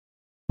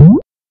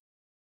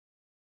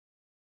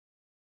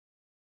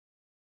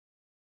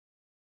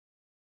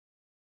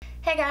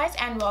Hey guys,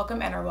 and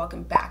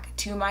welcome back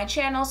to my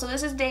channel. So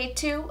this is day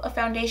 2 of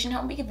Foundation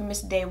Home Week. If you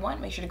missed day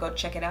 1, make sure to go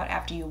check it out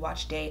after you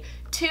watch day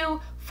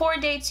 2. For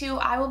day 2,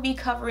 I will be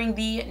covering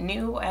the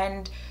new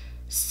and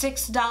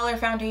 $6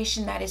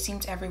 foundation that it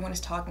seems everyone is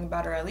talking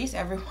about, or at least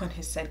everyone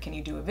has said, can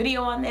you do a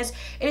video on this?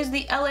 It is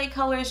the LA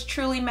Colors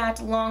Truly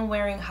Matte Long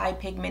Wearing High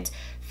Pigment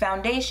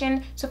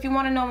Foundation. So if you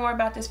want to know more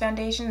about this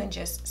foundation, then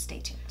just stay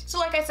tuned. So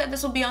like I said,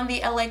 this will be on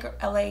the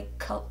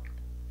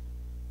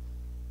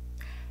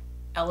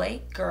LA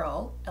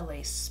Girl,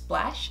 LA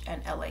Splash,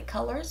 and LA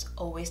Colors.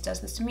 Always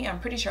does this to me. I'm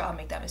pretty sure I'll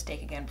make that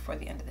mistake again before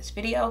the end of this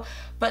video.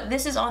 But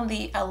this is on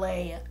the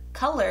LA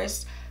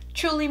Colors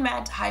Truly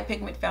Matte High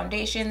Pigment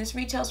Foundation. This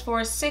retails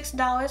for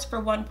 $6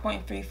 for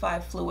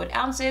 1.35 fluid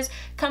ounces.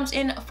 Comes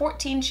in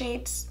 14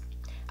 shades.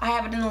 I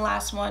have it in the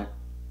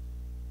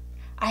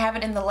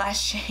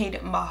last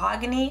shade,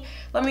 Mahogany.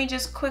 Let me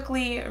just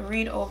quickly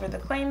read over the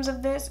claims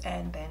of this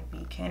and then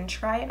we can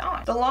try it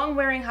on. The long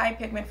wearing high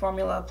pigment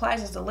formula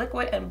applies as a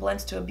liquid and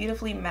blends to a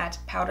beautifully matte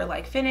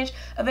powder-like finish,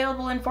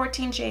 available in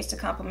 14 shades to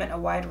complement a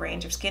wide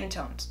range of skin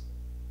tones.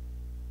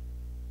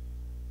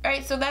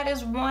 Alright, so that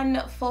is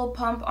one full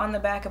pump on the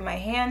back of my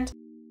hand.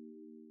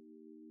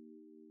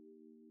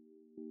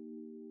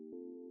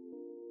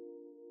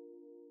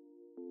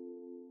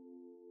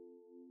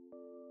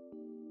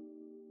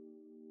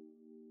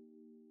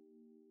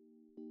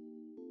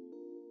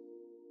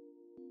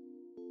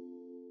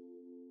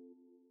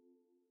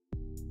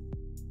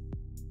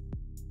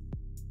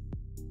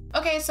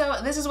 Okay,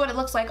 so this is what it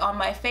looks like on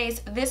my face.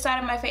 This side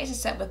of my face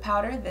is set with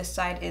powder, this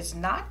side is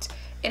not.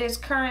 It is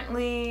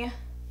currently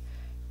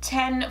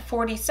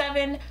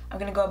 10:47. I'm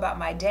gonna go about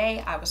my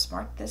day. I was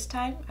smart this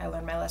time. I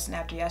learned my lesson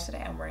after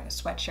yesterday. I'm wearing a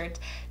sweatshirt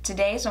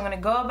today, so I'm gonna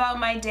go about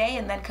my day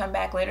and then come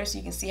back later so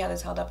you can see how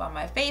this held up on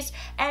my face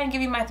and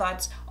give you my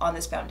thoughts on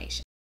this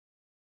foundation.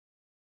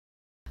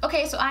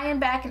 Okay, so I am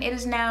back and it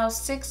is now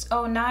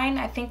 6:09.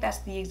 I think that's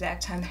the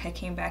exact time that I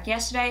came back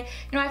yesterday.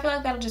 You know, I feel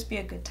like that'll just be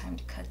a good time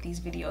to cut these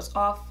videos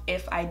off.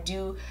 If I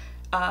do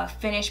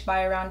finish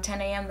by around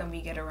 10 a.m., then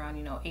we get around,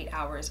 8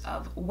 hours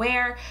of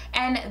wear.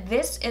 And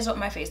this is what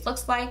my face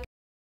looks like.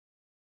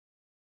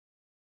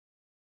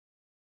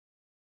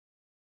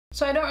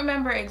 So I don't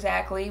remember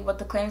exactly what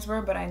the claims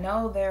were, but I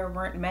know there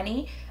weren't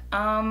many.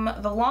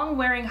 The long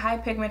wearing high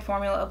pigment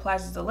formula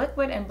applies as a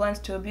liquid and blends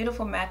to a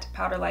beautiful matte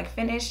powder-like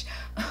finish.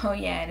 Oh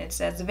yeah, and it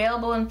says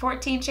available in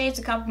 14 shades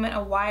to complement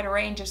a wide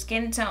range of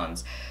skin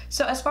tones.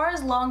 So as far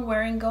as long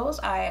wearing goes,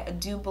 I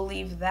do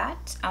believe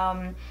that.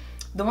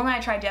 The one that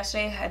I tried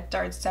yesterday had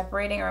started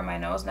separating around my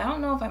nose, and I don't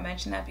know if I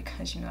mentioned that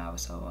because, I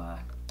was so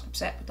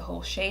upset with the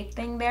whole shade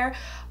thing there.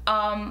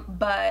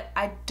 But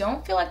I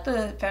don't feel like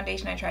the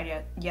foundation I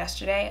tried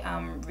yesterday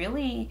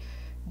really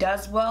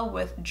does well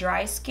with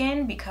dry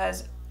skin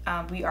because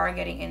we are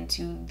getting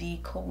into the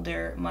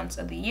colder months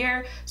of the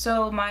year.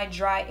 So my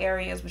dry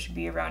areas, which would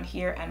be around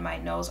here, and my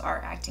nose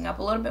are acting up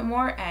a little bit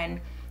more. And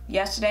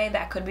yesterday,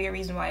 that could be a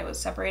reason why it was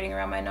separating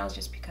around my nose,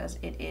 just because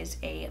it is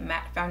a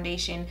matte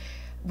foundation,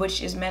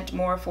 which is meant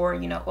more for,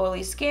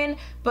 oily skin.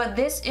 But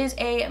this is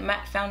a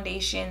matte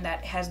foundation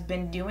that has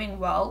been doing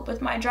well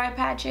with my dry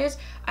patches.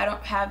 I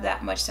don't have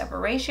that much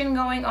separation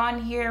going on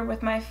here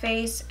with my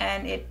face,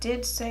 and it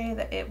did say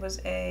that it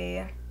was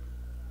a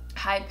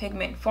high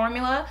pigment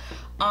formula.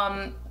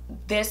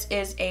 This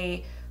is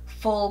a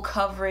full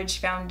coverage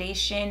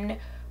foundation,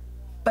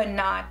 but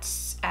not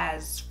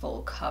as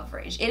full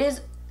coverage.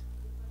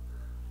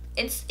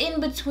 It's in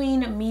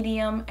between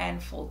medium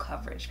and full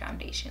coverage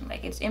foundation.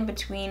 Like, it's in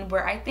between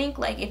where I think,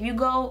 like, if you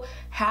go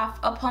half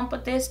a pump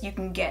with this, you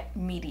can get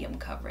medium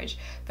coverage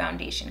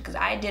foundation, because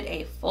I did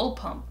a full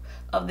pump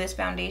of this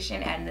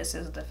foundation and this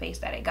is the face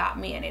that it got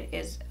me, and it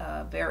is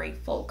very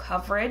full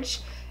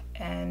coverage.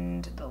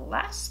 And the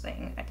last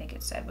thing I think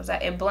it said was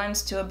that it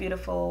blends to a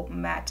beautiful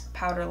matte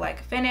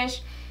powder-like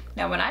finish.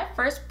 Now, when I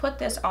first put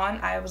this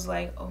on, I was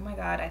like, oh my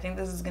god, I think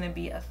this is gonna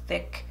be a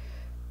thick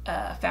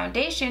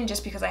foundation,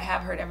 just because I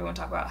have heard everyone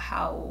talk about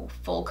how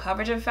full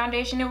coverage of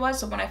foundation it was.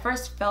 So when I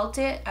first felt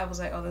it, I was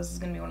like, oh, this is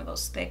gonna be one of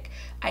those thick,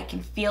 I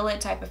can feel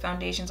it type of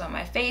foundations on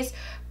my face.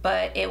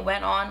 But it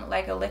went on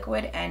like a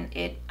liquid and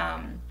it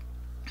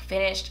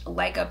finished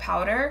like a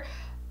powder,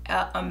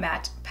 a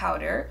matte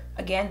powder.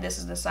 Again, this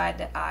is the side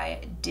that I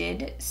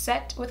did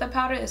set with a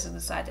powder. This is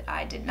the side that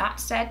I did not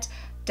set.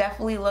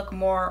 Definitely look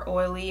more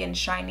oily and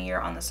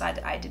shinier on the side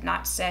that I did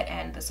not set,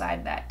 and the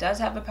side that does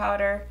have a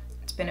powder,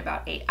 it's been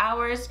about 8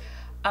 hours.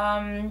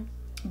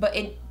 But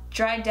it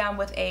dried down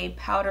with a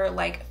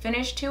powder-like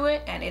finish to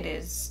it, and it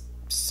is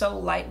so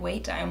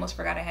lightweight. I almost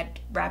forgot I had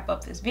to wrap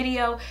up this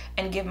video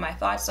and give my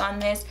thoughts on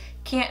this.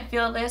 Can't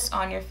feel this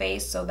on your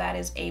face, so that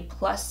is a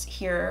plus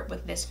here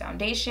with this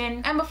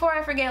foundation. And before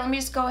I forget, let me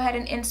just go ahead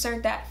and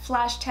insert that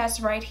flash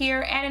test right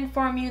here and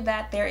inform you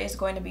that there is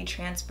going to be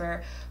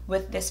transfer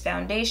with this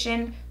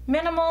foundation.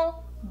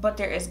 Minimal, but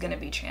there is gonna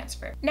be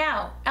transfer.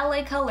 Now,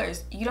 LA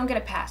Colors, you don't get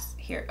a pass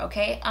here,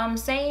 okay? I'm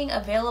saying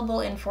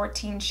available in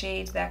 14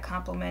 shades that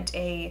complement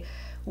a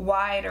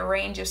wide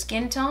range of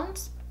skin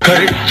tones.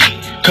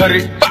 Cut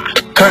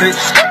it, cut it,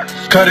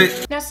 cut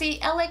it. Now see,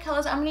 LA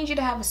Colors, I'm gonna need you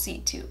to have a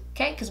seat too,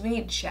 okay? Because we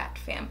need to chat,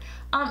 fam.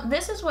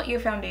 This is what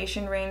your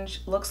foundation range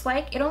looks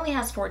like. It only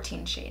has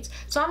 14 shades.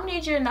 So I'm gonna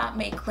need you to not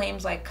make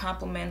claims like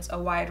compliments a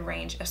wide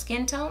range of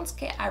skin tones.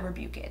 Okay, I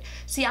rebuke it.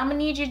 See, I'm gonna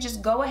need you to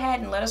just go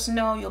ahead and let us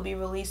know you'll be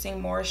releasing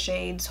more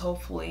shades,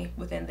 hopefully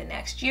within the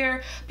next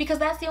year, because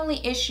that's the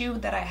only issue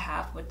that I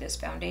have with this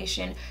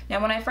foundation.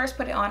 Now, when I first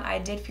put it on, I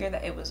did fear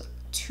that it was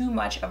too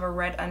much of a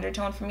red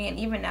undertone for me, and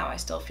even now I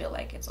still feel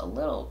like it's a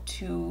little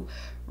too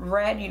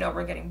red. You know,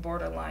 we're getting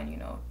borderline, you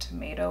know,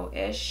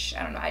 tomato-ish.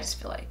 I don't know, I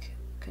just feel like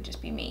it could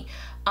just be me.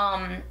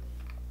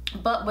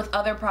 But with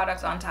other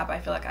products on top, I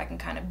feel like I can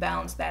kind of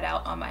balance that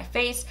out on my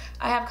face.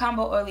 I have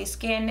combo oily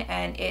skin,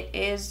 and it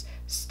is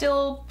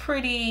still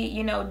pretty,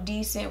 you know,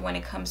 decent when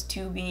it comes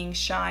to being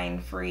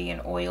shine free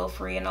and oil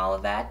free and all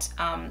of that.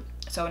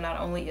 So not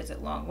only is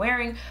it long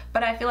wearing,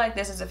 but I feel like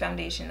this is a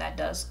foundation that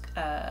does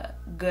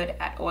good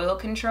at oil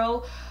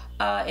control.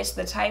 It's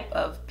the type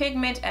of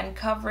pigment and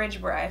coverage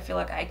where I feel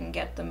like I can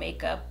get the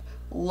makeup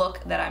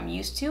look that I'm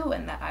used to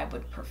and that I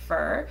would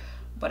prefer.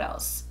 What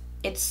else?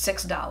 It's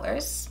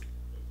 $6.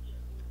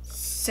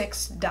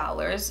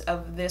 $6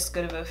 of this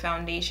good of a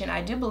foundation.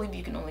 I do believe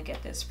you can only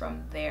get this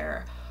from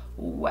their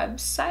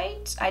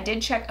website. I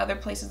did check other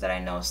places that I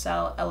know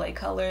sell LA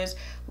Colors,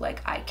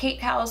 like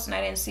Kate House, and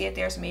I didn't see it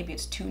there, so maybe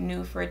it's too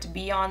new for it to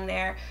be on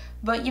there.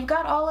 But you've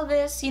got all of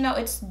this, you know,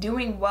 it's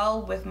doing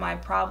well with my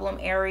problem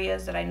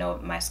areas that I know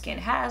my skin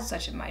has,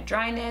 such as my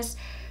dryness.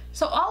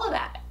 So all of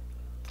that,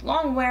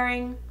 long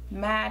wearing,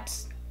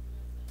 matte,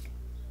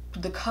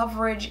 the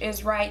coverage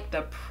is right,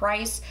 the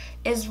price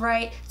is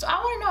right. So I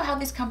want to know how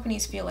these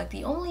companies feel. Like,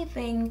 the only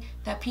thing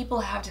that people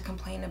have to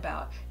complain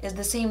about is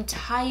the same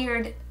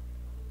tired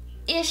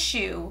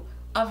issue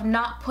of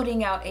not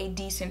putting out a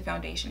decent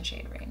foundation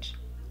shade range.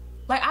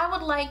 Like, I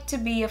would like to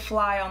be a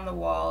fly on the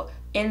wall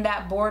in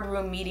that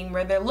boardroom meeting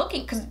where they're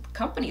looking, because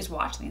companies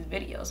watch these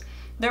videos.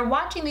 They're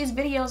watching these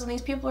videos and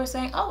these people are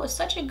saying, oh, it's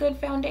such a good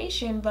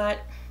foundation, but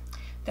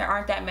there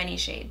aren't that many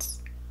shades.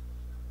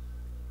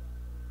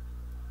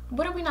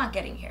 What are we not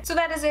getting here? So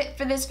that is it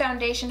for this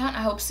foundation hunt.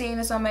 I hope seeing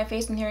this on my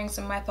face and hearing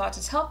some of my thoughts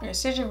has helped your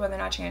decision whether or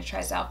not you're gonna try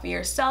this out for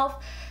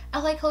yourself.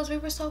 LA Colors, we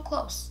were so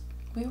close.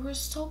 We were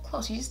so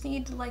close. You just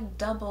need to like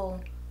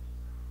double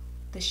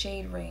the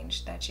shade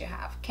range that you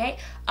have, okay?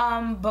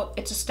 But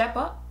it's a step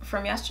up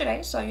from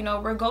yesterday. So, you know,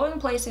 we're going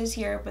places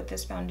here with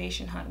this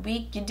foundation hunt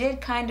week. You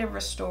did kind of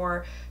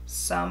restore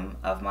some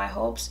of my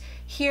hopes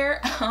here.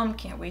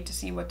 Can't wait to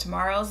see what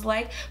tomorrow's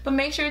like. But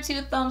make sure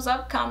to thumbs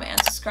up, comment, and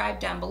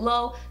subscribe down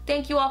below.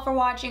 Thank you all for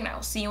watching, and I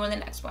will see you in the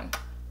next one.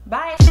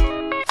 Bye!